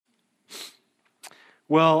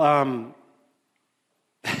Well,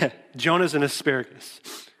 Jonah's an asparagus.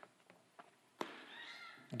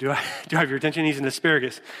 Do I have your attention? He's an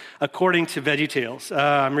asparagus. According to VeggieTales,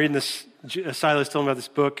 I'm reading this, Silas told me about this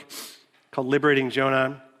book called Liberating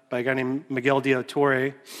Jonah by a guy named Miguel de la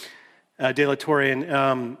Torre,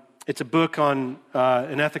 and it's a book on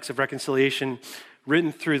an ethics of reconciliation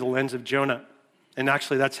written through the lens of Jonah. And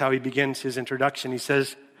actually, that's how he begins his introduction. He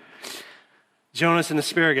says, Jonah's an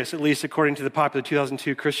asparagus, at least according to the popular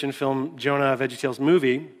 2002 Christian film Jonah, a VeggieTales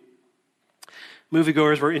movie.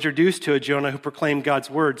 Moviegoers were introduced to a Jonah who proclaimed God's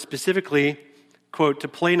word, specifically, quote, to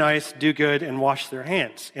play nice, do good, and wash their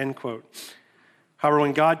hands, end quote. However,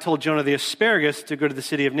 when God told Jonah the asparagus to go to the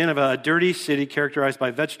city of Nineveh, a dirty city characterized by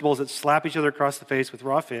vegetables that slap each other across the face with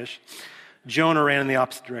raw fish, Jonah ran in the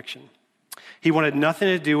opposite direction. He wanted nothing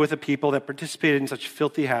to do with the people that participated in such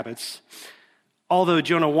filthy habits. Although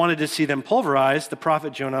Jonah wanted to see them pulverized, the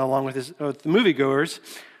prophet Jonah, along with the moviegoers,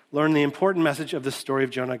 learned the important message of the story of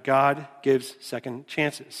Jonah. God gives second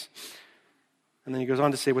chances. And then he goes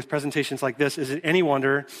on to say, with presentations like this, is it any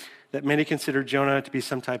wonder that many consider Jonah to be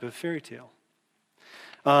some type of fairy tale?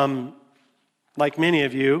 Like many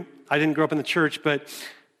of you, I didn't grow up in the church, but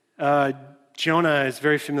Jonah is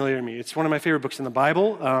very familiar to me. It's one of my favorite books in the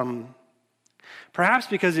Bible. Perhaps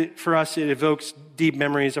because for us it evokes deep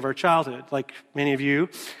memories of our childhood. Like many of you,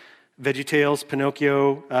 VeggieTales,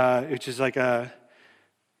 Pinocchio, which is like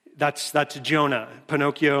that's Jonah.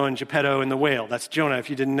 Pinocchio and Geppetto and the whale. That's Jonah, if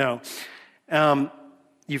you didn't know.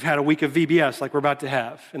 You've had a week of VBS like we're about to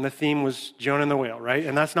have, and the theme was Jonah and the whale, right?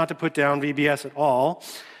 And that's not to put down VBS at all.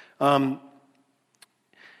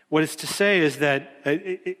 What it's to say is that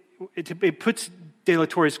it puts De La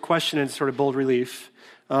Torre's question in sort of bold relief.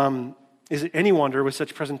 Is it any wonder with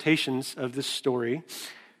such presentations of this story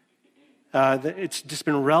that it's just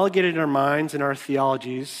been relegated in our minds and our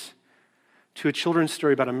theologies to a children's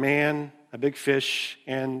story about a man, a big fish,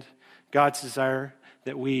 and God's desire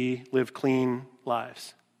that we live clean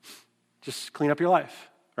lives. Just clean up your life,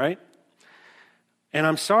 right? And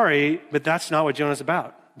I'm sorry, but that's not what Jonah's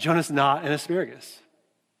about. Jonah's not an asparagus.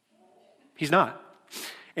 He's not.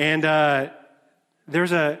 And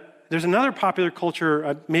there's another popular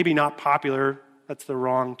culture, maybe not popular, that's the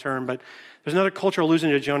wrong term, but there's another cultural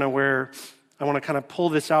allusion to Jonah where I want to kind of pull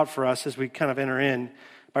this out for us as we kind of enter in,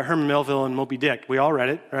 by Herman Melville and Moby Dick. We all read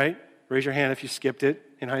it, right? Raise your hand if you skipped it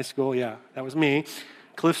in high school. Yeah, that was me.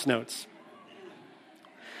 Cliff's Notes.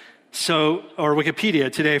 So, or Wikipedia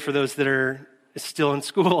today for those that are still in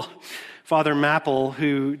school. Father Mapple,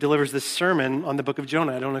 who delivers this sermon on the book of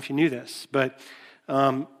Jonah. I don't know if you knew this, but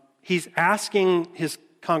he's asking his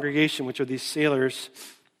congregation, which are these sailors,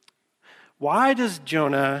 why does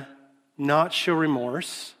Jonah not show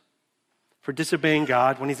remorse for disobeying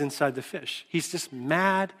God when he's inside the fish? He's just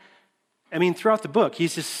mad. I mean, throughout the book,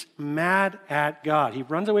 he's just mad at God. He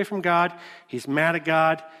runs away from God. He's mad at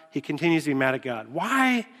God. He continues to be mad at God.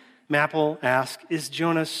 Why, Mapple asks, is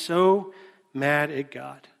Jonah so mad at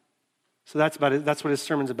God? So that's about it. That's what his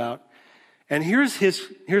sermon's about. And here's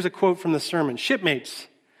a quote from the sermon. Shipmates,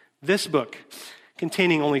 this book,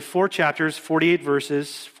 containing only 4 chapters, 48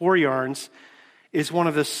 verses, 4 yarns, is one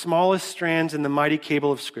of the smallest strands in the mighty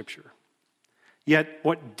cable of Scripture. Yet,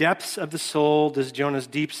 what depths of the soul does Jonah's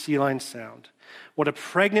deep sea line sound? What a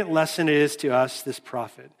pregnant lesson it is to us, this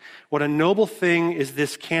prophet. What a noble thing is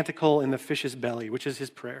this canticle in the fish's belly, which is his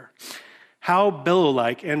prayer. How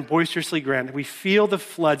billow-like and boisterously grand. We feel the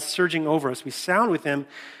floods surging over us. We sound with him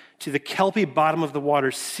to the kelpy bottom of the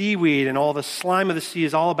water. Seaweed and all the slime of the sea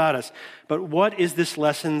is all about us. But what is this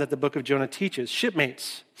lesson that the book of Jonah teaches?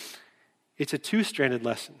 Shipmates, it's a 2-stranded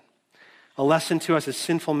lesson. A lesson to us as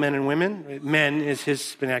sinful men and women. Men is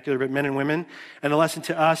his vernacular, but men and women. And a lesson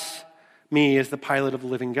to us, me, as the pilot of the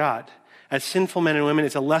living God. As sinful men and women,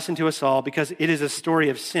 it's a lesson to us all because it is a story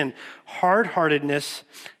of sin. Hard-heartedness,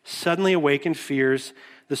 suddenly awakened fears,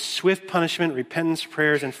 the swift punishment, repentance,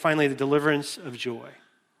 prayers, and finally the deliverance of joy.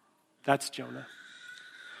 That's Jonah.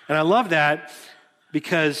 And I love that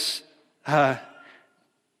because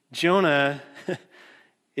Jonah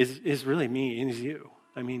is really me and he's you.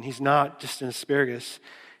 I mean, he's not just an asparagus.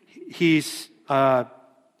 He's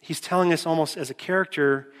telling us almost as a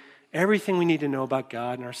character everything we need to know about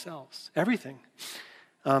God and ourselves. Everything.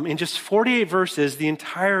 In just 48 verses, the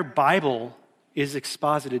entire Bible is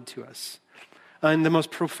exposited to us in the most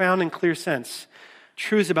profound and clear sense.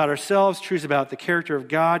 Truths about ourselves, truths about the character of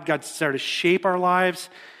God, God's desire to shape our lives.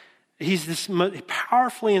 He's this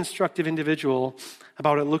powerfully instructive individual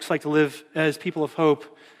about what it looks like to live as people of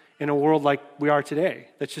hope in a world like we are today,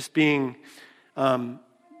 that's just being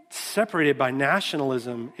separated by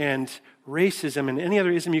nationalism and racism and any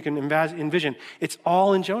other ism you can envision. It's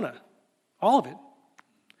all in Jonah, all of it.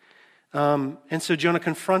 And so Jonah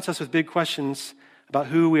confronts us with big questions about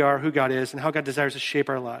who we are, who God is, and how God desires to shape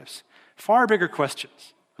our lives. Far bigger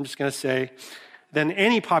questions, I'm just going to say, than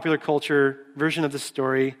any popular culture version of the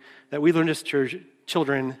story that we learned as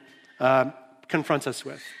children confronts us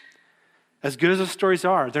with. As good as those stories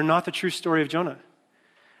are, they're not the true story of Jonah.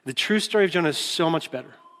 The true story of Jonah is so much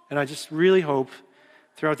better. And I just really hope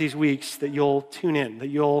throughout these weeks that you'll tune in, that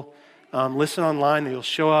you'll listen online, that you'll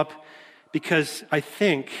show up, because I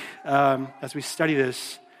think as we study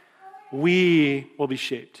this, we will be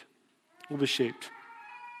shaped. We'll be shaped.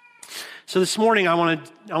 So this morning, I want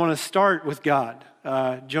to start with God.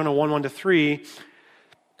 Jonah 1:1-3.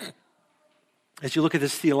 As you look at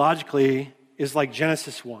this theologically, is like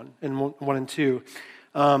Genesis 1 and 1 and 2.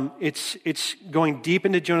 It's going deep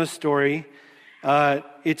into Jonah's story.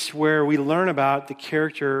 It's where we learn about the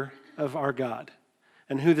character of our God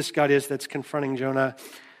and who this God is that's confronting Jonah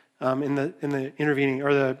in the intervening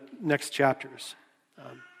or the next chapters.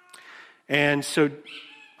 And so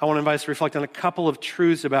I want to invite us to reflect on a couple of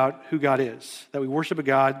truths about who God is, that we worship a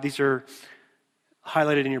God. These are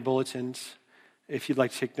highlighted in your bulletins if you'd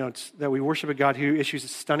like to take notes, that we worship a God who issues a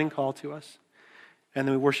stunning call to us, and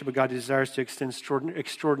then we worship a God who desires to extend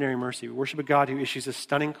extraordinary mercy. We worship a God who issues a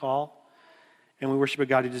stunning call, and we worship a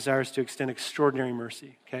God who desires to extend extraordinary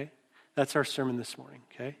mercy, okay? That's our sermon this morning,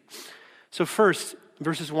 okay? So first,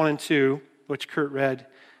 verses 1 and 2, which Kurt read,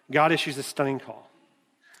 God issues a stunning call.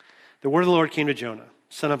 The word of the Lord came to Jonah,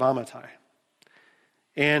 son of Amittai.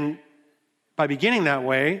 And by beginning that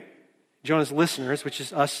way, Jonah's listeners, which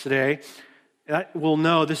is us today, will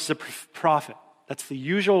know this is a prophet. That's the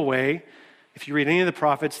usual way, if you read any of the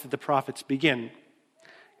prophets, that the prophets begin.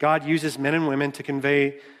 God uses men and women to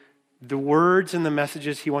convey the words and the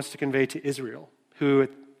messages he wants to convey to Israel, who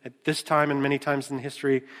at this time and many times in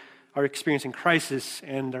history are experiencing crisis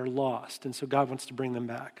and are lost. And so God wants to bring them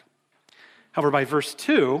back. However, by verse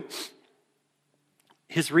 2,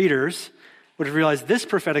 his readers would have realized this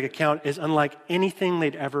prophetic account is unlike anything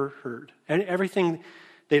they'd ever heard. And everything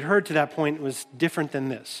they'd heard to that point was different than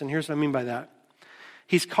this. And here's what I mean by that.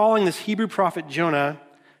 He's calling this Hebrew prophet Jonah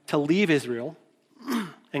to leave Israel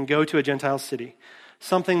and go to a Gentile city,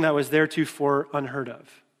 something that was theretofore unheard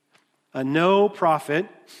of. No prophet,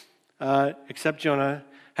 except Jonah,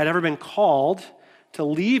 had ever been called to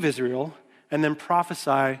leave Israel and then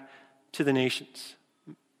prophesy to the nations.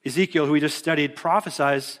 Ezekiel, who we just studied,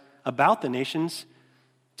 prophesies about the nations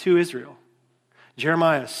to Israel.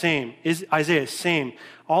 Jeremiah, same. Isaiah, same.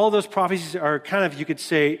 All of those prophecies are kind of, you could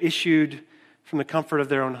say, issued from the comfort of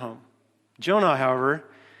their own home. Jonah, however,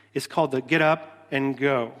 is called to get up and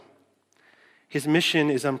go. His mission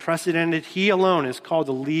is unprecedented. He alone is called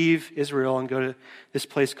to leave Israel and go to this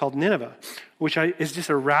place called Nineveh, which is just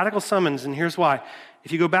a radical summons, and here's why.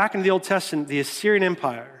 If you go back into the Old Testament, the Assyrian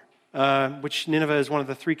Empire, which Nineveh is one of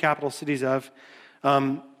the three capital cities of,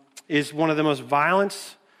 is one of the most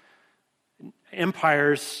violent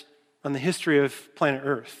empires on the history of planet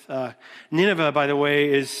Earth. Nineveh, by the way,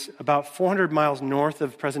 is about 400 miles north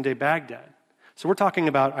of present-day Baghdad. So we're talking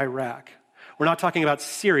about Iraq. We're not talking about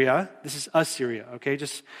Syria. This is Assyria, okay?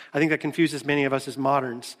 I think that confuses many of us as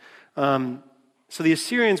moderns. So the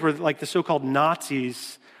Assyrians were like the so-called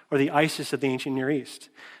Nazis or the ISIS of the ancient Near East.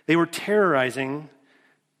 They were terrorizing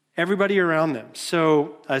everybody around them.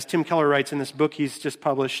 So as Tim Keller writes in this book he's just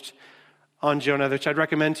published on Jonah, which I'd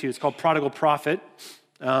recommend to you, it's called Prodigal Prophet.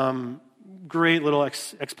 Great little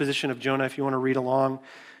exposition of Jonah if you want to read along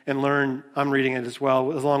and learn. I'm reading it as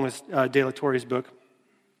well, along with De La Torre's book.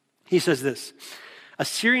 He says this: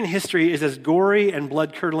 Assyrian history is as gory and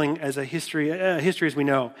blood-curdling as a history as we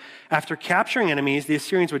know. After capturing enemies, the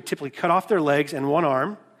Assyrians would typically cut off their legs and one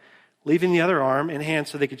arm, leaving the other arm and hand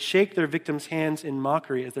so they could shake their victims' hands in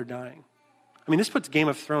mockery as they're dying. I mean, this puts Game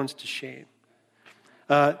of Thrones to shame.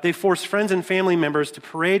 They forced friends and family members to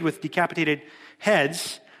parade with decapitated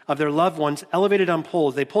heads of their loved ones elevated on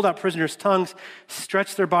poles. They pulled out prisoners' tongues,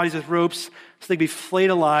 stretched their bodies with ropes so they'd be flayed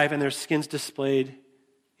alive and their skins displayed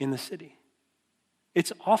in the city.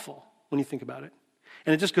 It's awful when you think about it.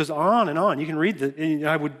 And it just goes on and on. You can read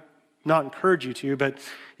I would not encourage you to, but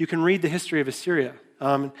you can read the history of Assyria.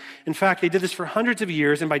 In fact, they did this for hundreds of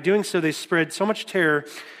years, and by doing so, they spread so much terror.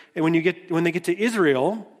 And when they get to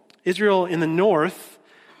Israel in the north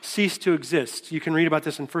ceased to exist. You can read about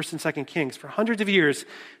this in 1st and 2nd Kings. For hundreds of years,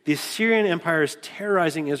 the Assyrian Empire is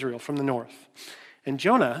terrorizing Israel from the north. And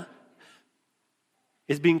Jonah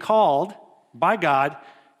is being called by God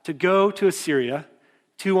to go to Assyria,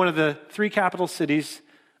 to one of the three capital cities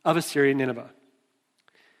of Assyria, Nineveh.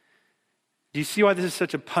 Do you see why this is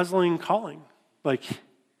such a puzzling calling? Like,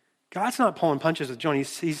 God's not pulling punches with Jonah.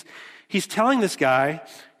 He's telling this guy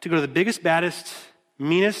to go to the biggest, baddest,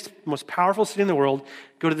 meanest, most powerful city in the world,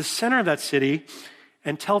 go to the center of that city,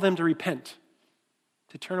 and tell them to repent,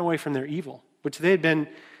 to turn away from their evil, which they had been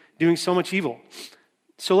doing so much evil.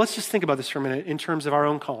 So let's just think about this for a minute in terms of our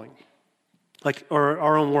own calling, or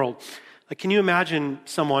our own world. Like, can you imagine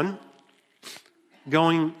someone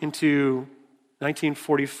going into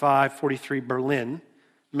 1945, 43 Berlin,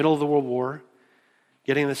 middle of the World War,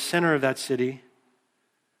 getting in the center of that city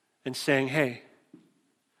and saying, hey,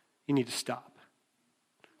 you need to stop?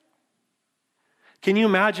 Can you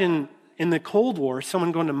imagine in the Cold War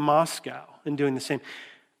someone going to Moscow and doing the same?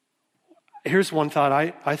 Here's one thought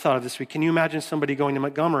I thought of this week. Can you imagine somebody going to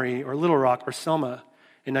Montgomery or Little Rock or Selma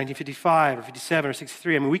in 1955 or 57 or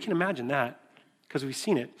 63? I mean, we can imagine that because we've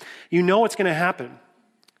seen it. You know what's going to happen.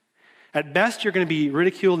 At best, you're going to be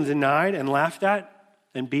ridiculed and denied and laughed at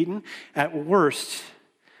and beaten. At worst,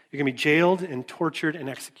 you're going to be jailed and tortured and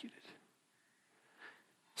executed.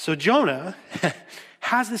 So Jonah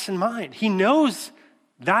has this in mind. He knows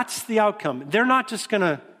that's the outcome. They're not just going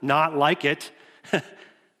to not like it.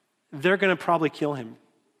 They're going to probably kill him.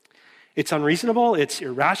 It's unreasonable. It's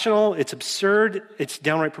irrational. It's absurd. It's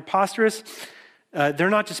downright preposterous. They're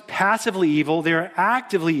not just passively evil. They're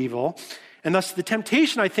actively evil. And thus the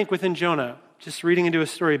temptation, I think, within Jonah, just reading into a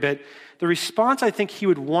story a bit, the response I think he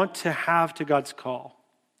would want to have to God's call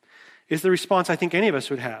is the response I think any of us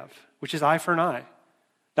would have, which is eye for an eye.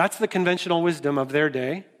 That's the conventional wisdom of their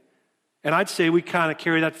day. And I'd say we kind of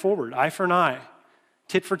carry that forward. Eye for an eye,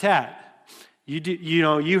 tit for tat.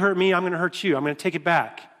 You hurt me, I'm going to hurt you. I'm going to take it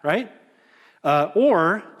back, right?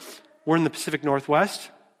 Or we're in the Pacific Northwest,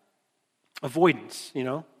 avoidance, We're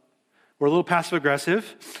a little passive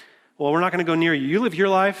aggressive. Well, we're not going to go near you. You live your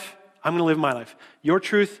life, I'm going to live my life. Your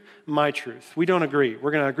truth, my truth. We don't agree. We're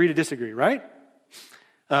going to agree to disagree, right?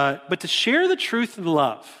 But to share the truth in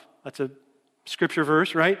love, that's a scripture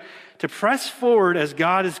verse, right? To press forward as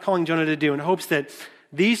God is calling Jonah to do in hopes that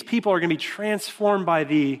these people are going to be transformed by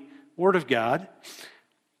the Word of God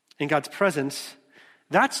in God's presence,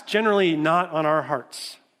 that's generally not on our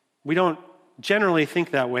hearts. We don't generally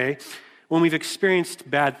think that way when we've experienced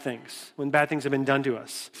bad things, when bad things have been done to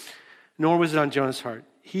us. Nor was it on Jonah's heart.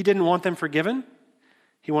 He didn't want them forgiven.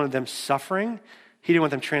 He wanted them suffering. He didn't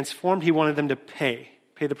want them transformed. He wanted them to pay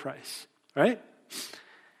the price, right?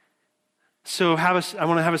 So I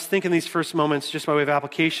want to have us think in these first moments, just by way of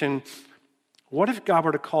application, what if God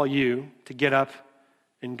were to call you to get up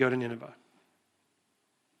and go to Nineveh?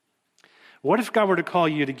 What if God were to call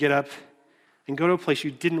you to get up and go to a place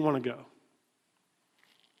you didn't want to go?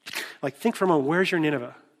 Like, think for a moment, where's your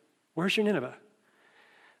Nineveh? Where's your Nineveh?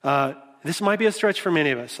 This might be a stretch for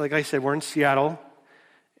many of us. Like I said, we're in Seattle,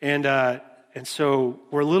 and so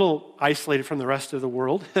we're a little isolated from the rest of the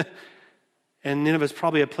world. And Nineveh is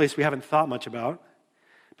probably a place we haven't thought much about.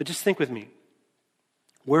 But just think with me.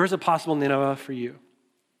 Where is a possible Nineveh for you?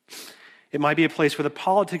 It might be a place where the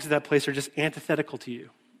politics of that place are just antithetical to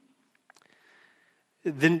you.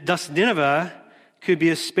 Thus, Nineveh could be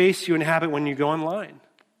a space you inhabit when you go online.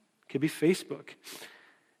 It could be Facebook.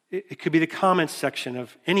 It could be the comments section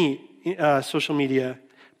of any social media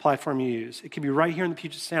platform you use. It could be right here in the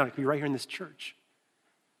Puget Sound. It could be right here in this church.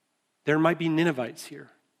 There might be Ninevites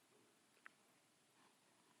here.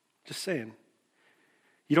 Just saying.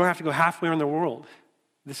 You don't have to go halfway around the world.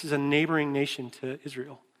 This is a neighboring nation to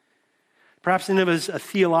Israel. Perhaps Nineveh is a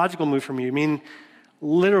theological move from you. I mean,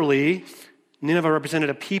 literally, Nineveh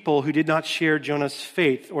represented a people who did not share Jonah's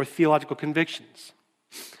faith or theological convictions.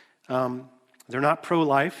 They're not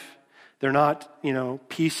pro-life. They're not,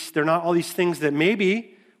 peace. They're not all these things that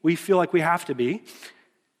maybe we feel like we have to be.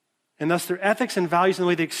 And thus their ethics and values and the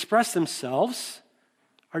way they express themselves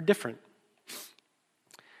are different.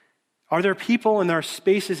 Are there people and there are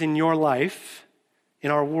spaces in your life,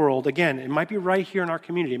 in our world, again, it might be right here in our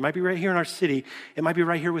community, it might be right here in our city, it might be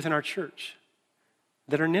right here within our church,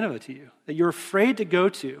 that are Nineveh to you, that you're afraid to go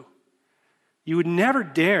to. You would never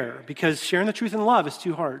dare because sharing the truth in love is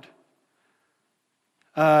too hard.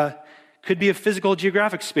 Could be a physical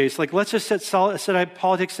geographic space. Like, let's just set aside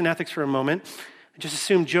politics and ethics for a moment. Just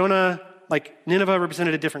assume Jonah, like Nineveh,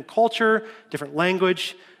 represented a different culture, different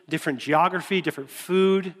language, different geography, different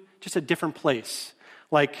food, just a different place.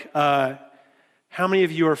 Like, how many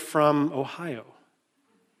of you are from Ohio?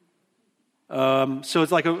 So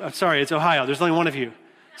it's like, it's Ohio. There's only one of you.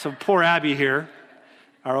 So poor Abby here,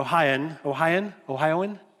 our Ohioan.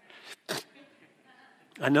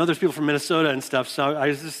 I know there's people from Minnesota and stuff, so I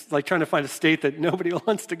was just like trying to find a state that nobody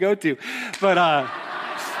wants to go to. But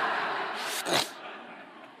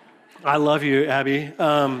I love you, Abby.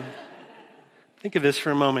 Think of this for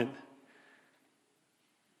a moment.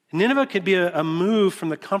 Nineveh could be a move from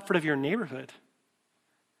the comfort of your neighborhood.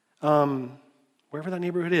 Wherever that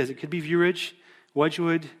neighborhood is. It could be View Ridge,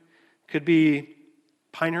 Wedgwood, could be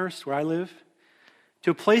Pinehurst, where I live,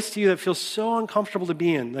 to a place to you that feels so uncomfortable to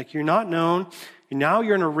be in. Like you're not known. Now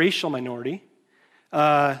you're in a racial minority.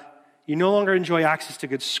 You no longer enjoy access to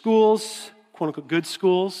good schools, quote unquote good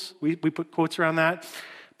schools. We put quotes around that.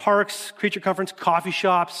 Parks, creature comforts, coffee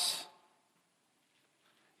shops.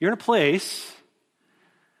 You're in a place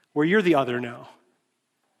where you're the other now.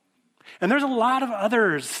 And there's a lot of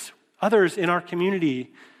others in our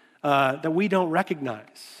community that we don't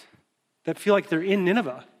recognize, that feel like they're in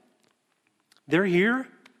Nineveh. They're here.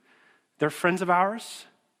 They're friends of ours.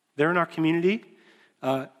 They're in our community.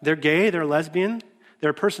 They're gay. They're lesbian. They're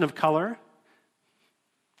a person of color.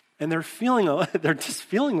 And they're just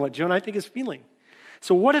feeling what Jonah, I think, is feeling.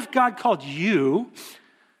 So what if God called you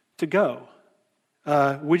to go?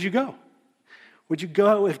 Would you go? Would you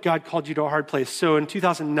go if God called you to a hard place? So in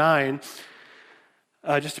 2009,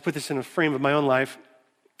 just to put this in a frame of my own life,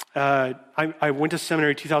 I went to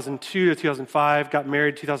seminary 2002 to 2005, got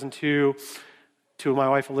married 2002 to my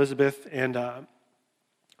wife Elizabeth, and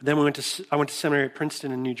then I went to seminary at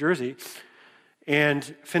Princeton in New Jersey, and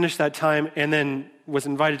finished that time, and then was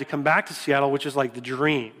invited to come back to Seattle, which is like the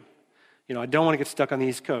dream. I don't want to get stuck on the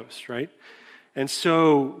East Coast, right? And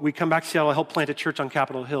so we come back to Seattle, I helped plant a church on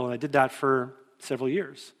Capitol Hill, and I did that for several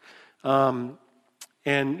years. And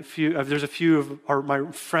there's a few of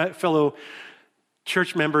my fellow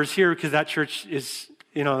church members here, because that church is,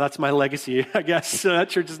 that's my legacy, I guess. So that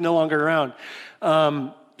church is no longer around.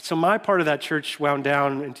 So my part of that church wound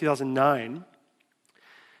down in 2009.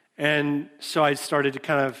 And so I started to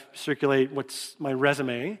kind of circulate what's my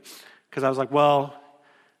resume, because I was like, well,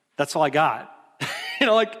 that's all I got.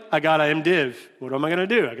 I got an MDiv. What am I going to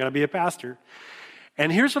do? I got to be a pastor.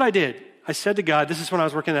 And here's what I did. I said to God, this is when I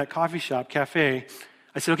was working at that cafe.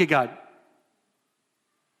 I said, okay, God,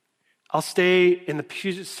 I'll stay in the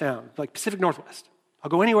Puget Sound, like Pacific Northwest.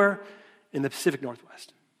 I'll go anywhere in the Pacific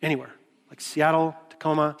Northwest. Anywhere. Like Seattle,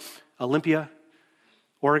 Tacoma, Olympia,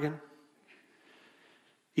 Oregon.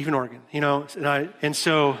 Even Oregon,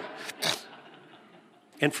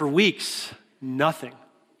 and for weeks, nothing.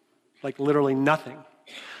 Like literally nothing.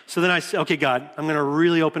 So then I said, okay, God, I'm going to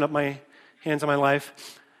really open up my hands on my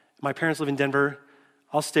life. My parents live in Denver.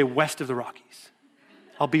 I'll stay west of the Rockies.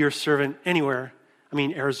 I'll be your servant anywhere.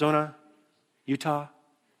 Arizona, Utah,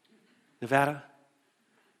 Nevada,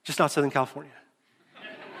 just not Southern California.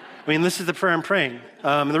 This is the prayer I'm praying.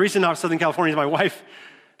 And the reason not Southern California is my wife,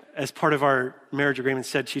 as part of our marriage agreement,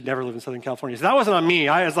 said she'd never live in Southern California. So that wasn't on me.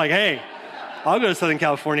 I was like, hey, I'll go to Southern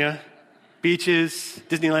California. Beaches,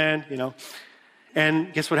 Disneyland,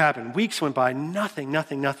 And guess what happened? Weeks went by, nothing.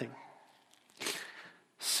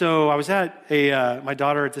 So I was at my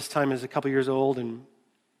daughter at this time is a couple years old, and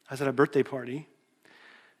I was at a birthday party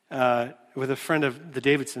with a friend of the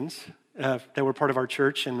Davidsons that were part of our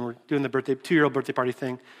church, and we're doing the 2-year-old birthday party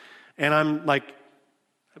thing. And I'm like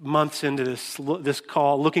months into this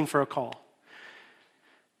call, looking for a call.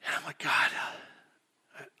 And I'm like, God,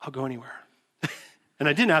 I'll go anywhere. And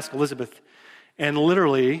I didn't ask Elizabeth. And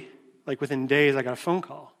literally, like within days, I got a phone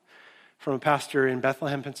call from a pastor in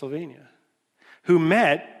Bethlehem, Pennsylvania, who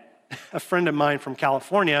met a friend of mine from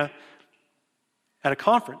California at a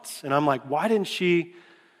conference. And I'm like, why didn't she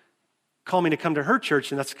call me to come to her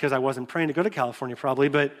church? And that's because I wasn't praying to go to California probably.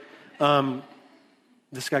 But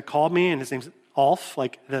this guy called me, and his name's Alf,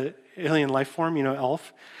 like the alien life form,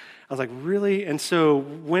 Alf. I was like, really? And so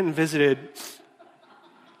went and visited,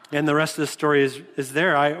 and the rest of the story is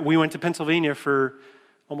there. We went to Pennsylvania for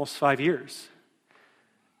almost 5 years.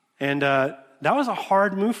 And that was a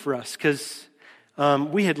hard move for us, because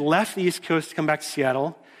we had left the East Coast to come back to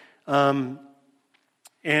Seattle. And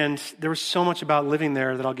there was so much about living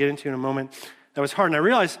there that I'll get into in a moment that was hard. And I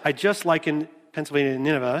realized I just likened Pennsylvania to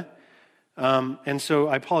Nineveh. And so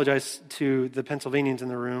I apologize to the Pennsylvanians in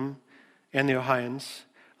the room and the Ohioans.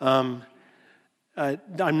 I'm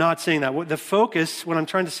not saying that. What I'm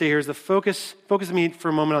trying to say here is focus me for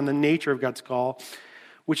a moment on the nature of God's call,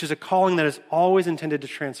 which is a calling that is always intended to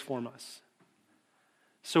transform us.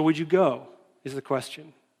 So would you go, is the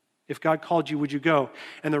question. If God called you, would you go?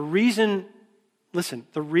 And the reason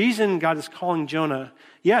God is calling Jonah,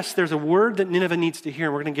 yes, there's a word that Nineveh needs to hear,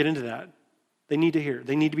 and we're going to get into that. They need to hear.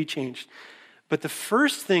 They need to be changed. But the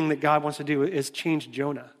first thing that God wants to do is change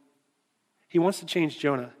Jonah. He wants to change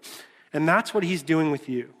Jonah. And that's what he's doing with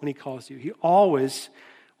you when he calls you. He always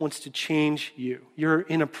wants to change you. You're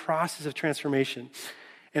in a process of transformation.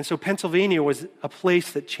 And so Pennsylvania was a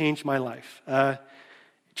place that changed my life. It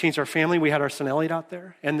changed our family. We had our son Elliot out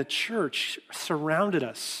there, and the church surrounded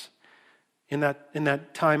us in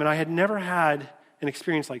that time. And I had never had an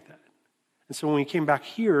experience like that. And so when we came back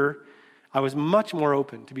here, I was much more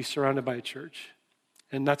open to be surrounded by a church.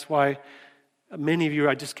 And that's why many of you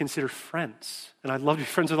I just consider friends. And I'd love to be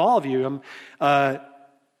friends with all of you.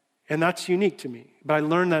 And that's unique to me. But I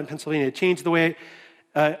learned that in Pennsylvania. It changed the way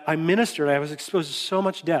I ministered. I was exposed to so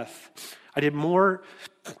much death. I did more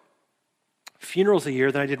funerals a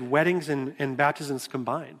year than I did weddings and baptisms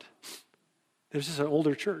combined. It was just an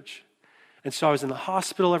older church. And so I was in the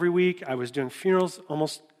hospital every week. I was doing funerals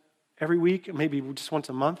almost every week, maybe just once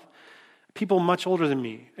a month. People much older than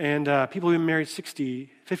me, and people who've been married 60,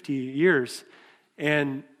 50 years.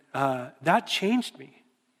 And that changed me.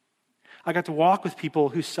 I got to walk with people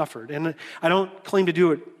who suffered. And I don't claim to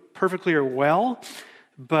do it perfectly or well,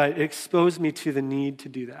 but it exposed me to the need to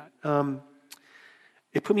do that.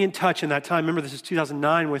 It put me in touch in that time. Remember, this is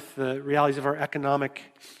 2009 with the realities of our economic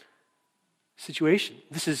situation.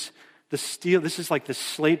 This is the steel. This is like the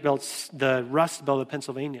slate belts, the rust belt of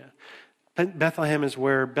Pennsylvania. Bethlehem is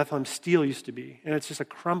where Bethlehem Steel used to be. And it's just a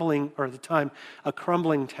crumbling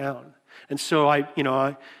town. And so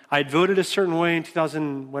I voted a certain way in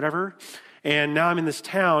 2000 whatever, and now I'm in this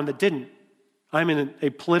town that didn't. I'm in a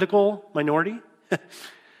political minority,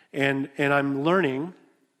 and I'm learning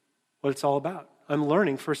what it's all about. I'm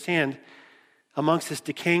learning firsthand amongst this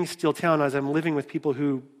decaying steel town as I'm living with people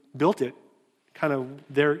who built it, kind of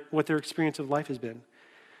what their experience of life has been.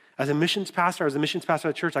 As a missions pastor, at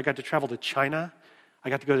a church, I got to travel to China. I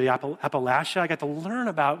got to go to Appalachia. I got to learn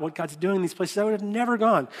about what God's doing in these places I would have never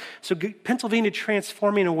gone. So Pennsylvania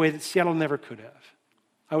transformed me in a way that Seattle never could have.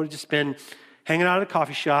 I would have just been hanging out at a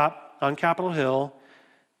coffee shop on Capitol Hill,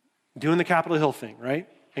 doing the Capitol Hill thing, right?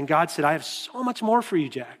 And God said, I have so much more for you,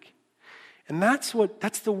 Jack. And that's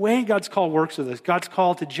the way God's call works with us. God's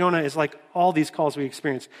call to Jonah is like all these calls we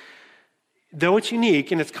experience. Though it's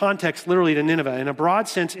unique in its context, literally to Nineveh, in a broad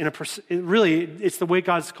sense, it's the way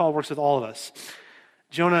God's call works with all of us.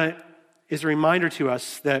 Jonah is a reminder to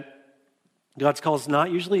us that God's call is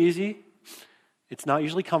not usually easy. It's not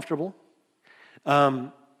usually comfortable.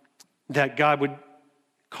 That God would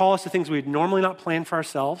call us to things we'd normally not plan for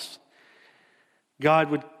ourselves. God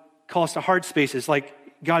would call us to hard spaces, like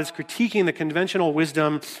God is critiquing the conventional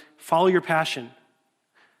wisdom, follow your passion.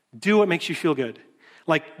 Do what makes you feel good.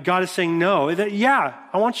 Like God is saying, no,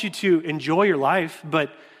 I want you to enjoy your life,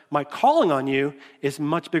 but my calling on you is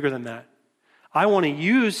much bigger than that. I want to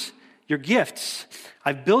use your gifts.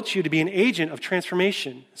 I've built you to be an agent of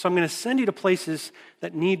transformation. So I'm going to send you to places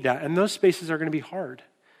that need that. And those spaces are going to be hard.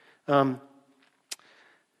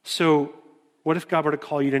 So what if God were to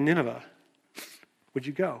call you to Nineveh? Would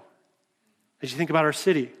you go? As you think about our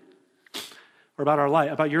city, or about our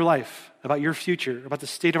life, about your future, about the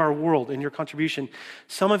state of our world and your contribution.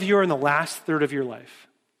 Some of you are in the last third of your life.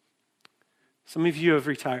 Some of you have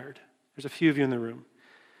retired. There's a few of you in the room.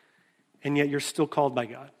 And yet you're still called by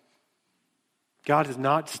God. God is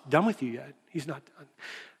not done with you yet. He's not done.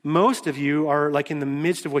 Most of you are like in the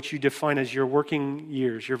midst of what you define as your working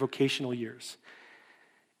years, your vocational years.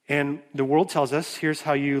 And the world tells us, here's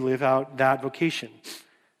how you live out that vocation.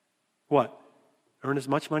 What? Earn as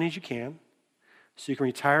much money as you can, so you can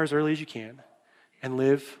retire as early as you can, and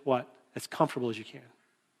live what? As comfortable as you can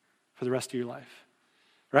for the rest of your life.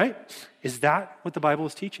 Right? Is that what the Bible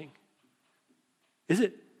is teaching? Is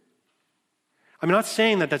it? I'm not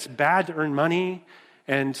saying that that's bad to earn money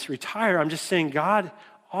and to retire. I'm just saying God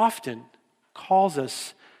often calls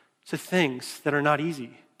us to things that are not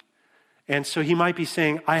easy. And so he might be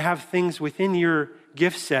saying, I have things within your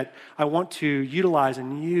gift set I want to utilize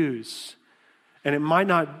and use. And it might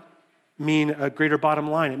not mean a greater bottom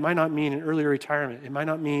line. It might not mean an earlier retirement. It might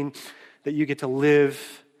not mean that you get to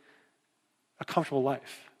live a comfortable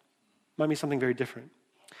life. It might mean something very different.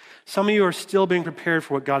 Some of you are still being prepared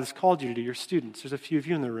for what God has called you to do. You're students. There's a few of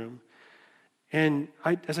you in the room. And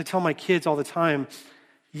as I tell my kids all the time,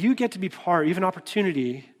 you get to be part, you have an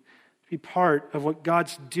opportunity to be part of what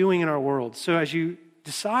God's doing in our world. So as you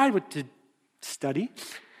decide what to study,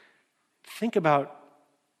 think about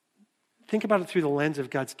it through the lens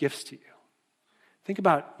of God's gifts to you. Think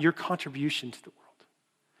about your contribution to the world.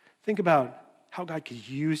 Think about how God could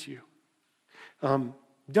use you.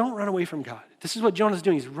 Don't run away from God. This is what Jonah's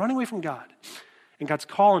doing. He's running away from God. And God's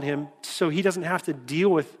calling him so he doesn't have to deal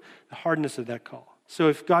with the hardness of that call. So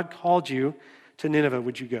if God called you to Nineveh,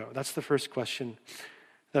 would you go? That's the first question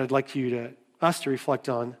that I'd like us to reflect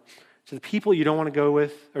on. To the people you don't want to go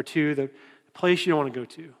with, or to the place you don't want to go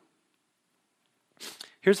to.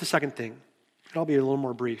 Here's the second thing. and I'll be a little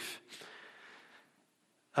more brief.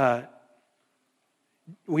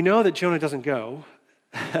 We know that Jonah doesn't go.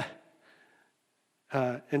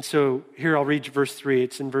 And so here I'll read verse 3.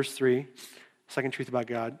 It's in verse 3, second truth about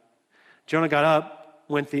God. Jonah got up,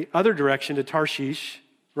 went the other direction to Tarshish,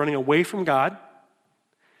 running away from God.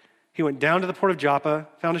 He went down to the port of Joppa,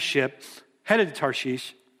 found a ship, headed to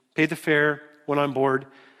Tarshish, paid the fare, went on board,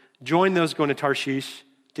 joined those going to Tarshish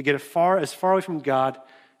to get as far away from God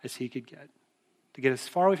as he could get. To get as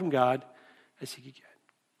far away from God as he could get.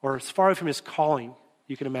 Or as far away from his calling,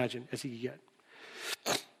 you can imagine, as he could get.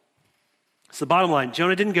 So the bottom line,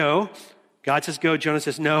 Jonah didn't go. God says go, Jonah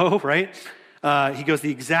says no, right? He goes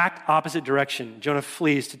the exact opposite direction. Jonah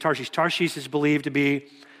flees to Tarshish. Tarshish is believed to be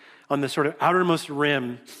on the sort of outermost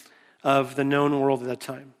rim of the known world at that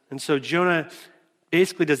time. And so Jonah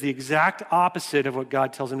basically does the exact opposite of what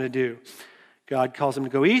God tells him to do. God calls him to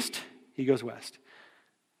go east, he goes west.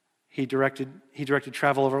 He directed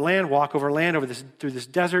travel over land, walk over land through this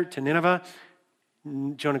desert to Nineveh.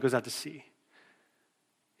 Jonah goes out to sea.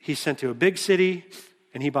 He's sent to a big city,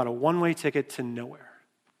 and he bought a one-way ticket to nowhere,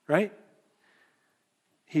 right?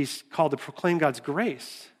 He's called to proclaim God's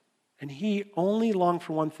grace, and he only longed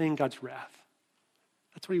for one thing, God's wrath.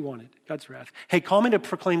 That's what he wanted, God's wrath. Hey, call me to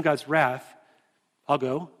proclaim God's wrath. I'll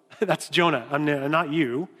go. That's Jonah. I'm not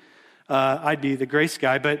you. I'd be the grace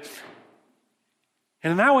guy.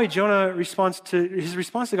 And in that way, Jonah's response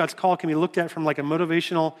to God's call can be looked at from like a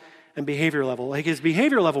motivational and behavior level. Like his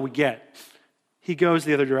behavior level we get. He goes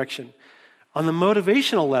the other direction. On the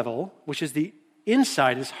motivational level, which is the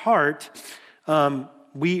inside, his heart,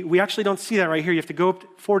 we actually don't see that right here. You have to go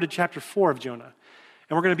forward to chapter 4 of Jonah.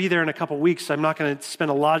 And we're going to be there in a couple weeks, so I'm not going to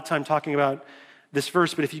spend a lot of time talking about this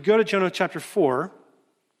verse. But if you go to Jonah chapter 4,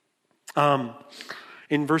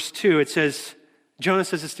 in verse 2, it says, Jonah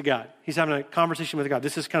says this to God. He's having a conversation with God.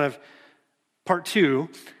 This is kind of part 2.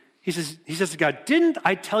 He says to God, didn't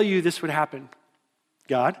I tell you this would happen,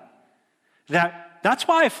 God? That's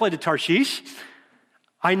why I fled to Tarshish.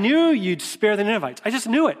 I knew you'd spare the Ninevites. I just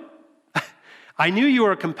knew it. I knew you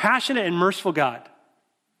were a compassionate and merciful God.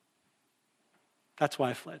 That's why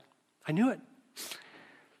I fled. I knew it.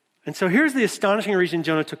 And so here's the astonishing reason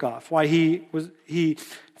Jonah took off, why he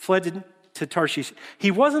fled to Tarshish.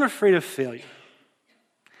 He wasn't afraid of failure.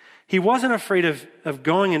 He wasn't afraid of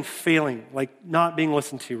going and failing, like not being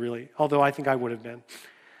listened to, really, although I think I would have been.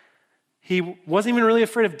 He wasn't even really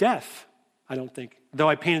afraid of death, I don't think, though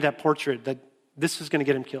I painted that portrait that this was going to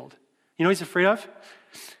get him killed. You know what he's afraid of?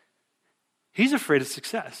 He's afraid of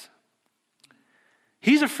success.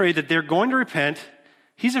 He's afraid that they're going to repent.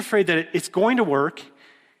 He's afraid that it's going to work,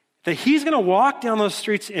 that he's going to walk down those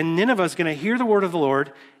streets and Nineveh is going to hear the word of the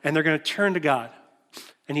Lord and they're going to turn to God.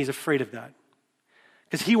 And he's afraid of that.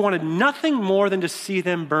 Because he wanted nothing more than to see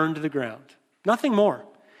them burn to the ground. Nothing more.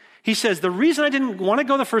 He says, the reason I didn't want to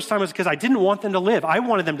go the first time was because I didn't want them to live. I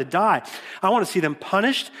wanted them to die. I want to see them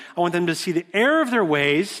punished. I want them to see the error of their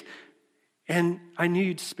ways. And I knew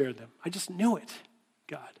you'd spare them. I just knew it,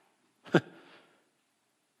 God.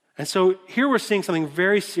 And so here we're seeing something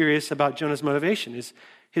very serious about Jonah's motivation, is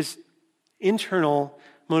his internal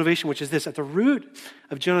motivation, which is this. At the root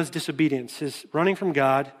of Jonah's disobedience, his running from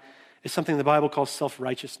God, is something the Bible calls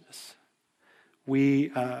self-righteousness.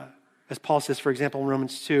 We, as Paul says, for example, in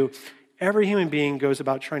Romans 2, every human being goes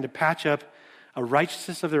about trying to patch up a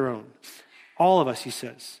righteousness of their own. All of us, he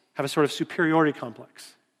says, have a sort of superiority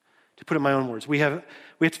complex. To put it in my own words, we have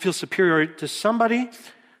to feel superior to somebody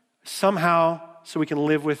somehow so we can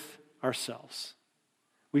live with ourselves.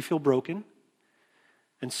 We feel broken.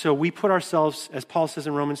 And so we put ourselves, as Paul says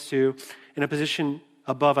in Romans 2, in a position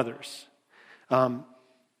above others.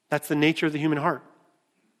 That's the nature of the human heart.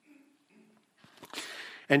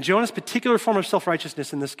 And Jonah's particular form of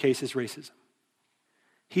self-righteousness in this case is racism.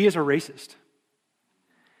 He is a racist.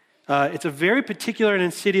 It's a very particular and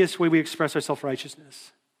insidious way we express our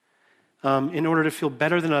self-righteousness in order to feel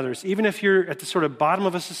better than others. Even if you're at the sort of bottom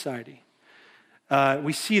of a society,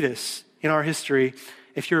 we see this in our history.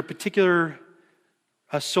 If you're a particular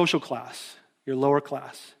social class, you're lower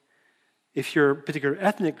class. If you're a particular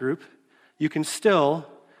ethnic group, you can still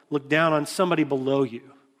look down on somebody below you,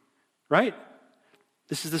 right?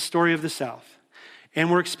 This is the story of the South.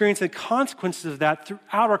 And we're experiencing the consequences of that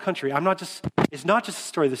throughout our country. It's not just the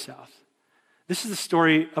story of the South. This is the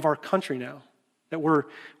story of our country now, that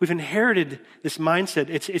we've inherited this mindset.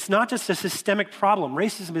 It's not just a systemic problem.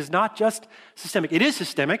 Racism is not just systemic. It is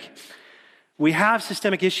systemic. We have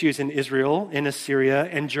systemic issues in Israel, in Assyria,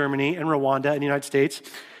 and Germany, and Rwanda, and the United States.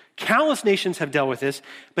 Countless nations have dealt with this,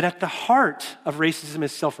 but at the heart of racism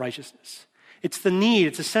is self-righteousness. It's the need,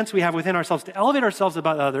 it's a sense we have within ourselves to elevate ourselves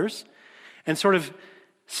above others and sort of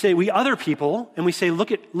say, we other people, and we say,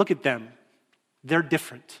 look at them. They're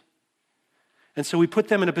different. And so we put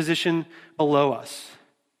them in a position below us,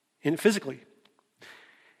 physically.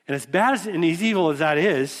 And as bad and as evil as that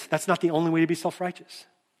is, that's not the only way to be self-righteous,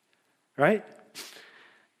 right?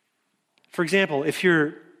 For example, if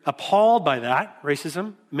you're appalled by that,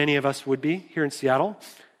 racism, many of us would be here in Seattle,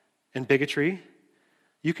 and bigotry,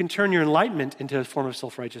 you can turn your enlightenment into a form of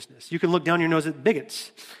self-righteousness. You can look down your nose at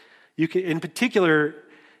bigots. You can, in particular,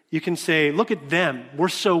 you can say, look at them. We're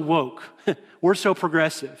so woke. We're so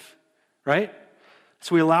progressive, right?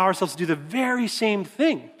 So we allow ourselves to do the very same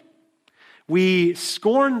thing. We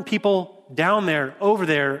scorn people down there, over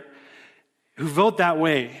there, who vote that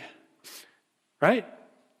way, right?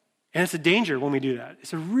 And it's a danger when we do that.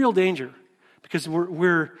 It's a real danger because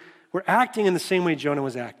we're acting in the same way Jonah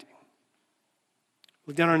was acting.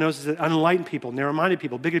 Look down our noses at unenlightened people, narrow-minded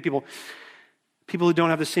people, bigoted people, people who don't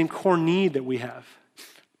have the same core need that we have.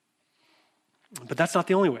 But that's not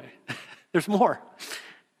the only way. There's more.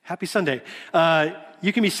 Happy Sunday.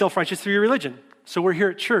 You can be self-righteous through your religion. So we're here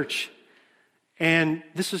at church, and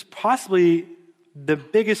this is possibly the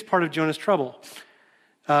biggest part of Jonah's trouble.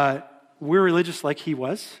 We're religious like he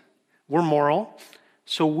was. We're moral.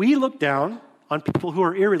 So we look down on people who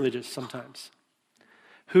are irreligious sometimes,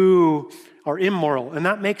 who are immoral, and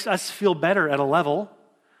that makes us feel better at a level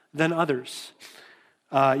than others.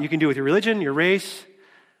 You can do it with your religion, your race,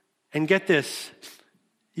 and get this,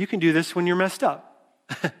 you can do this when you're messed up.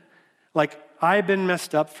 Like, I've been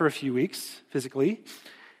messed up for a few weeks physically,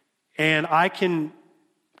 and I can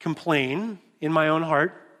complain in my own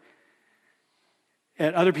heart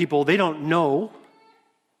at other people. They don't know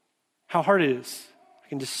how hard it is. I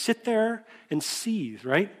can just sit there and seethe,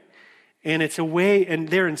 right? And it's a way, and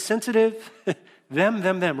they're insensitive,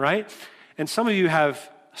 them, right? And some of you have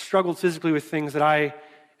struggled physically with things that I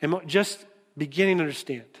am just beginning to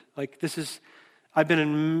understand. Like I've been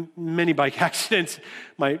in many bike accidents.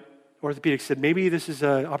 My orthopedic said, maybe this is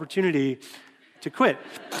an opportunity to quit.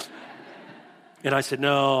 And I said,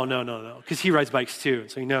 no, because he rides bikes too,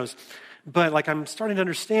 so he knows. But like I'm starting to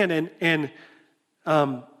understand, and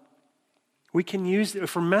we can use,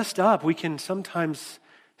 if we're messed up, we can sometimes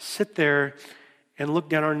sit there and look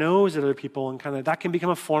down our nose at other people, and kind of that can become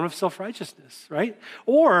a form of self-righteousness, right?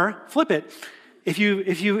 Or flip it, if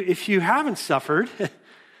you haven't suffered,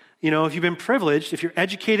 if you've been privileged, if you're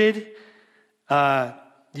educated,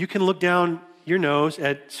 you can look down your nose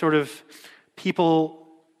at sort of people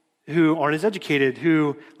who aren't as educated,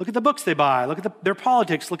 who look at the books they buy, look at their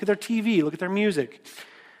politics, look at their TV, look at their music.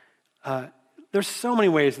 There's so many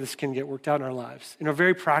ways this can get worked out in our lives, in a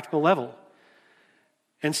very practical level.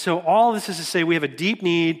 And so all this is to say we have a deep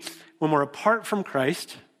need when we're apart from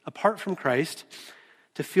Christ,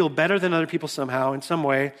 to feel better than other people somehow, in some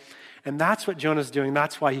way. And that's what Jonah's doing.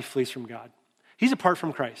 That's why he flees from God. He's apart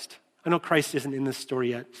from Christ. I know Christ isn't in this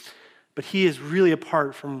story yet, but he is really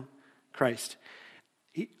apart from Christ.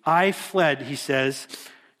 I fled, he says,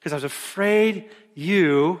 because I was afraid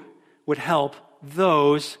you would help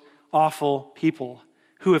those awful people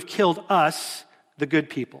who have killed us, the good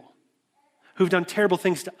people, who've done terrible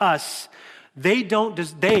things to us. They don't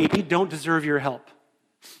deserve your help.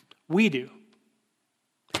 We do.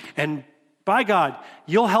 And by God,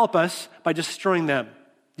 you'll help us by destroying them.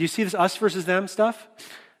 Do you see this us versus them stuff?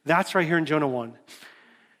 That's right here in Jonah 1.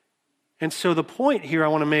 And so the point here I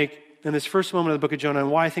want to make in this first moment of the book of Jonah, and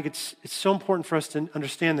why I think it's so important for us to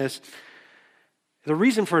understand this, the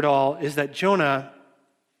reason for it all is that Jonah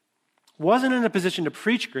wasn't in a position to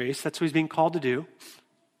preach grace. That's what he's being called to do.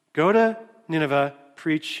 Go to Nineveh,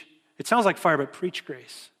 preach. It sounds like fire, but preach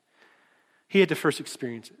grace. He had to first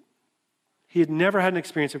experience it. He had never had an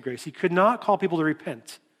experience of grace. He could not call people to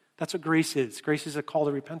repent. That's what grace is. Grace is a call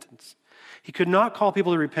to repentance. He could not call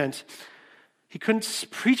people to repent. He couldn't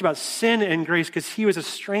preach about sin and grace because he was a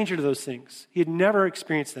stranger to those things. He had never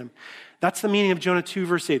experienced them. That's the meaning of Jonah 2,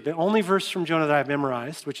 verse 8. The only verse from Jonah that I've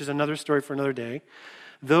memorized, which is another story for another day.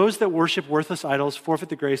 Those that worship worthless idols forfeit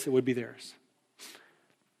the grace that would be theirs.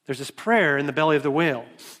 There's this prayer in the belly of the whale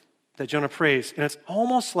that Jonah prays, and it's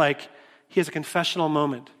almost like he has a confessional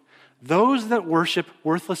moment. Those that worship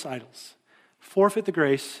worthless idols forfeit the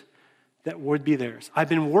grace that would be theirs. I've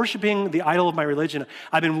been worshiping the idol of my religion.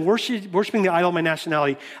 I've been worshiping the idol of my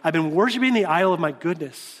nationality. I've been worshiping the idol of my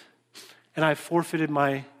goodness. And I've forfeited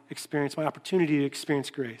my experience, my opportunity to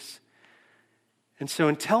experience grace. And so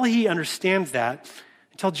until he understands that,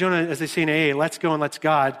 until Jonah, as they say in AA, let's go and let's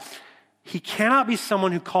God, he cannot be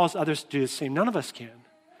someone who calls others to do the same. None of us can.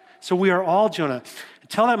 So we are all Jonah.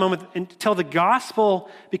 Until that moment, until the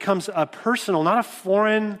gospel becomes a personal, not a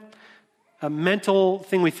foreign a mental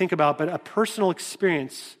thing we think about, but a personal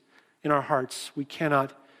experience in our hearts. We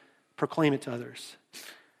cannot proclaim it to others.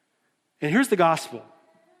 And here's the gospel,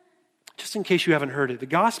 just in case you haven't heard it. The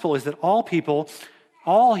gospel is that all people,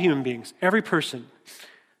 all human beings, every person,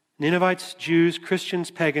 Ninevites, Jews,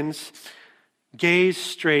 Christians, pagans, gays,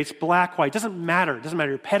 straights, black, white, doesn't matter. It doesn't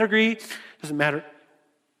matter your pedigree, doesn't matter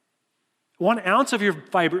 1 ounce of your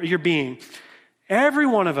fiber, your being. Every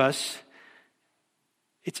one of us,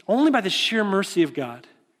 it's only by the sheer mercy of God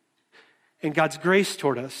and God's grace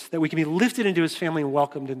toward us that we can be lifted into his family and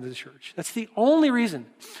welcomed into the church. That's the only reason.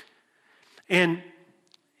 And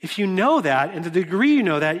if you know that, and to the degree you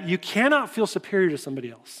know that, you cannot feel superior to somebody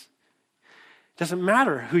else. It doesn't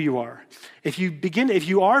matter who you are. If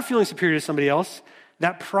you are feeling superior to somebody else,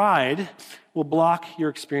 that pride will block your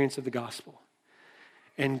experience of the gospel.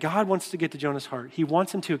 And God wants to get to Jonah's heart. He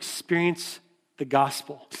wants him to experience the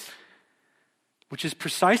gospel, which is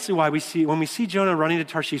precisely why when we see Jonah running to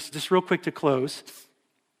Tarshish, just real quick to close,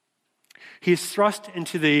 he is thrust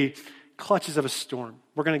into the clutches of a storm.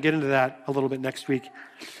 We're going to get into that a little bit next week.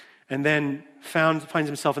 And then finds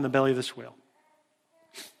himself in the belly of this whale.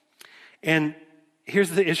 And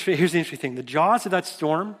here's the interesting thing. The jaws of that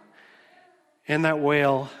storm and that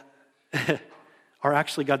whale are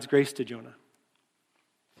actually God's grace to Jonah.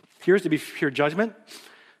 Appears to be pure judgment.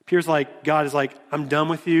 Appears like God is like, I'm done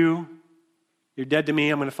with you. You're dead to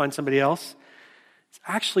me. I'm going to find somebody else. It's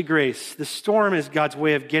actually grace. The storm is God's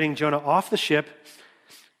way of getting Jonah off the ship,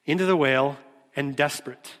 into the whale, and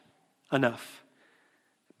desperate enough,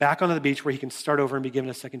 back onto the beach where he can start over and be given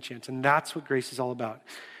a second chance. And that's what grace is all about.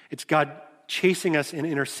 It's God chasing us and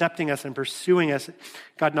intercepting us and pursuing us,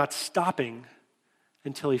 God not stopping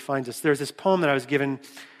until he finds us. There's this poem that I was given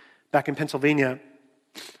back in Pennsylvania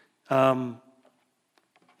called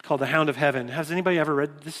The Hound of Heaven. Has anybody ever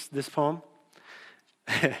read this poem?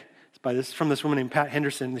 It's from this woman named Pat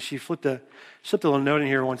Henderson. She slipped a little note in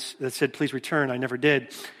here once that said, please return. I never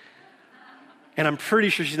did. And I'm pretty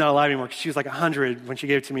sure she's not alive anymore because she was like 100 when she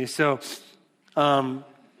gave it to me. So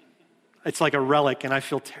it's like a relic and I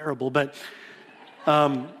feel terrible. But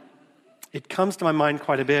it comes to my mind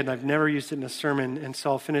quite a bit and I've never used it in a sermon. And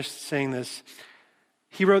so I'll finish saying this.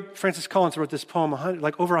 Francis Collins wrote this poem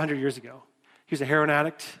over 100 years ago. He was a heroin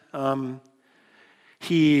addict.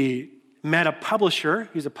 He met a publisher.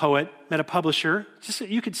 He was a poet. Met a publisher. Just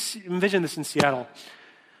you could envision this in Seattle.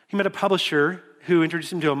 He met a publisher who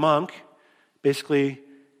introduced him to a monk, basically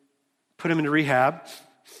put him into rehab,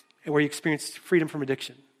 where he experienced freedom from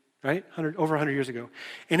addiction, right? Over 100 years ago.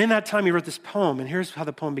 And in that time, he wrote this poem, and here's how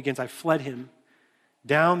the poem begins. I fled him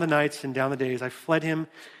down the nights and down the days. I fled him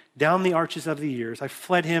down the arches of the years. I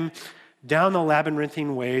fled him down the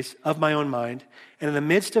labyrinthine ways of my own mind. And in the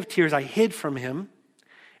midst of tears, I hid from him.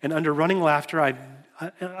 And under running laughter, I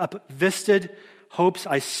upvisted hopes.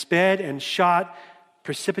 I sped and shot,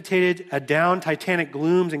 precipitated adown titanic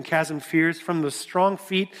glooms and chasm fears from the strong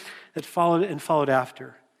feet that followed and followed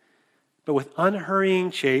after. But with unhurrying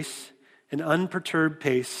chase and unperturbed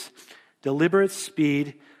pace, deliberate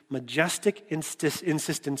speed, majestic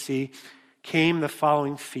insistency, came the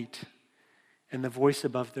following feet and the voice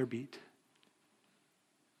above their beat.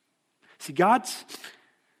 See, God's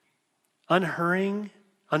unhurrying,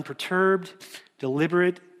 unperturbed,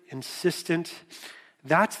 deliberate, insistent.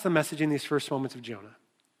 That's the message in these first moments of Jonah.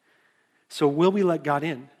 So will we let God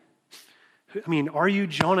in? I mean, are you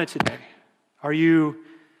Jonah today? Are you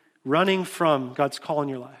running from God's call in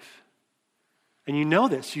your life? And you know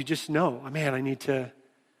this. You just know, oh, man, I need to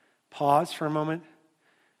pause for a moment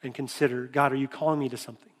and consider, God, are you calling me to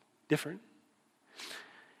something different?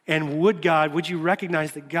 And would you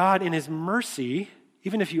recognize that God in his mercy,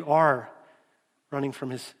 even if you are running from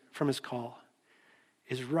his call,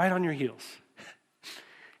 is right on your heels.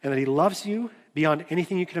 And that he loves you beyond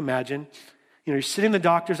anything you can imagine. You know, you're sitting in the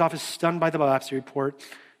doctor's office stunned by the biopsy report.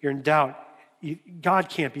 You're in doubt. God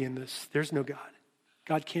can't be in this. There's no God.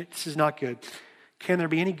 God can't. This is not good. Can there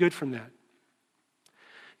be any good from that?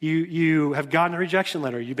 You have gotten a rejection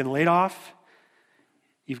letter. You've been laid off.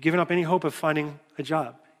 You've given up any hope of finding a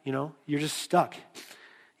job. You know, you're just stuck.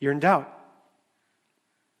 You're in doubt.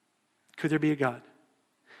 Could there be a God?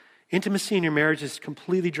 Intimacy in your marriage is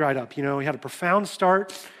completely dried up. You know, you had a profound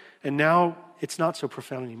start, and now it's not so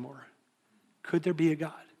profound anymore. Could there be a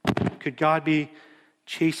God? Could God be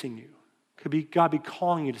chasing you? Could God be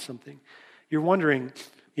calling you to something? You're wondering,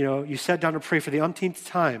 you know, you sat down to pray for the umpteenth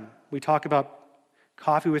time. We talk about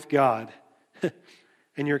coffee with God,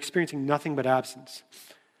 and you're experiencing nothing but absence.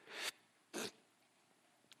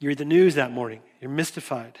 You read the news that morning. You're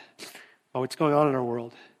mystified by what's going on in our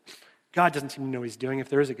world. God doesn't seem to know what he's doing if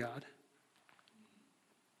there is a God.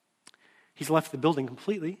 he's left the building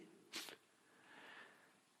completely.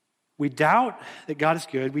 We doubt that God is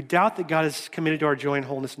good. We doubt that God is committed to our joy and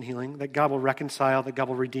wholeness and healing, that God will reconcile, that God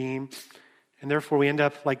will redeem. And therefore, we end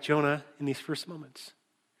up like Jonah in these first moments,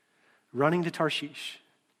 running to Tarshish,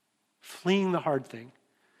 fleeing the hard thing.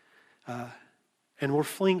 And we're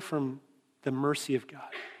fleeing from the mercy of God.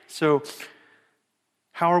 So,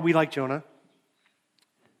 how are we like Jonah?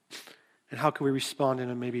 And how can we respond in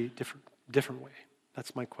a maybe different way?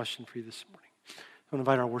 That's my question for you this morning. I want to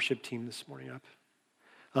invite our worship team this morning up.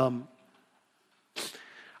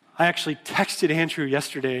 I actually texted Andrew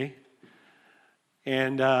yesterday,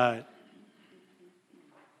 and there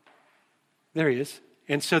he is.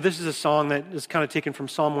 And so this is a song that is kind of taken from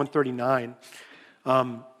Psalm 139.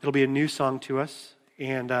 It'll be a new song to us.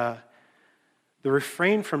 And the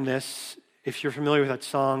refrain from this, if you're familiar with that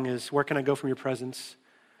song, is, where can I go from your presence?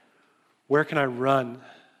 Where can I run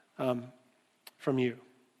from you?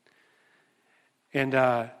 And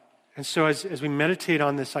so as we meditate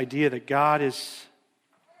on this idea that God is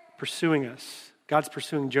pursuing us, God's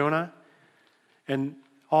pursuing Jonah, and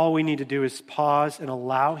all we need to do is pause and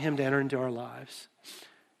allow him to enter into our lives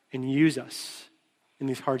and use us in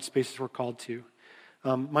these hard spaces we're called to.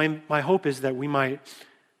 My hope is that we might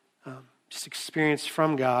just experience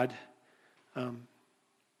from God a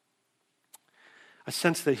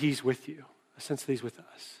sense that he's with you, a sense that he's with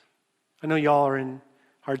us. I know y'all are in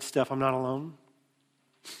hard stuff. I'm not alone.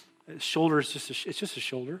 Shoulder is just a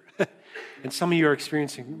shoulder. And some of you are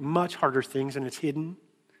experiencing much harder things, and it's hidden.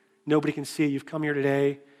 Nobody can see it. You've come here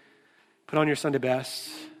today, put on your Sunday best.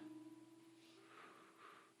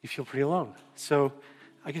 You feel pretty alone. So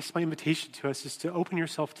I guess my invitation to us is to open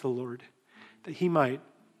yourself to the Lord, that you might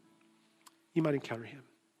encounter him.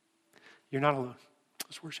 You're not alone.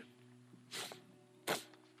 Let's worship.